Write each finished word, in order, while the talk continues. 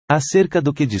acerca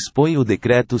do que dispõe o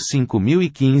Decreto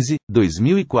 5.015,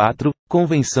 2004,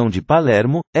 Convenção de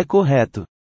Palermo, é correto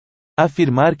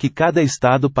afirmar que cada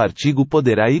Estado Partigo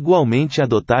poderá igualmente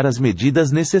adotar as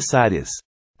medidas necessárias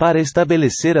para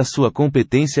estabelecer a sua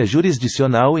competência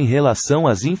jurisdicional em relação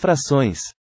às infrações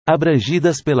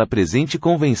abrangidas pela presente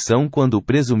Convenção quando o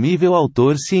presumível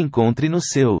autor se encontre no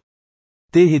seu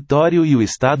território e o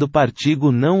Estado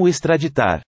Partigo não o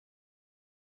extraditar.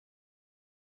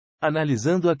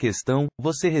 Analisando a questão,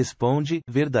 você responde,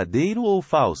 verdadeiro ou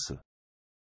falso?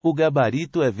 O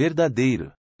gabarito é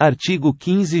verdadeiro. Artigo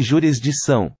 15.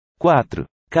 Jurisdição. 4.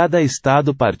 Cada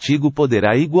Estado Partigo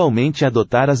poderá igualmente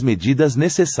adotar as medidas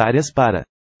necessárias para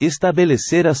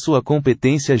estabelecer a sua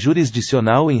competência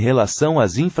jurisdicional em relação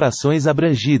às infrações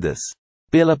abrangidas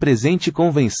pela presente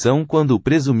Convenção quando o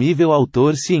presumível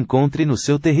autor se encontre no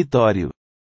seu território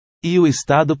e o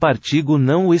Estado Partigo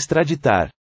não o extraditar.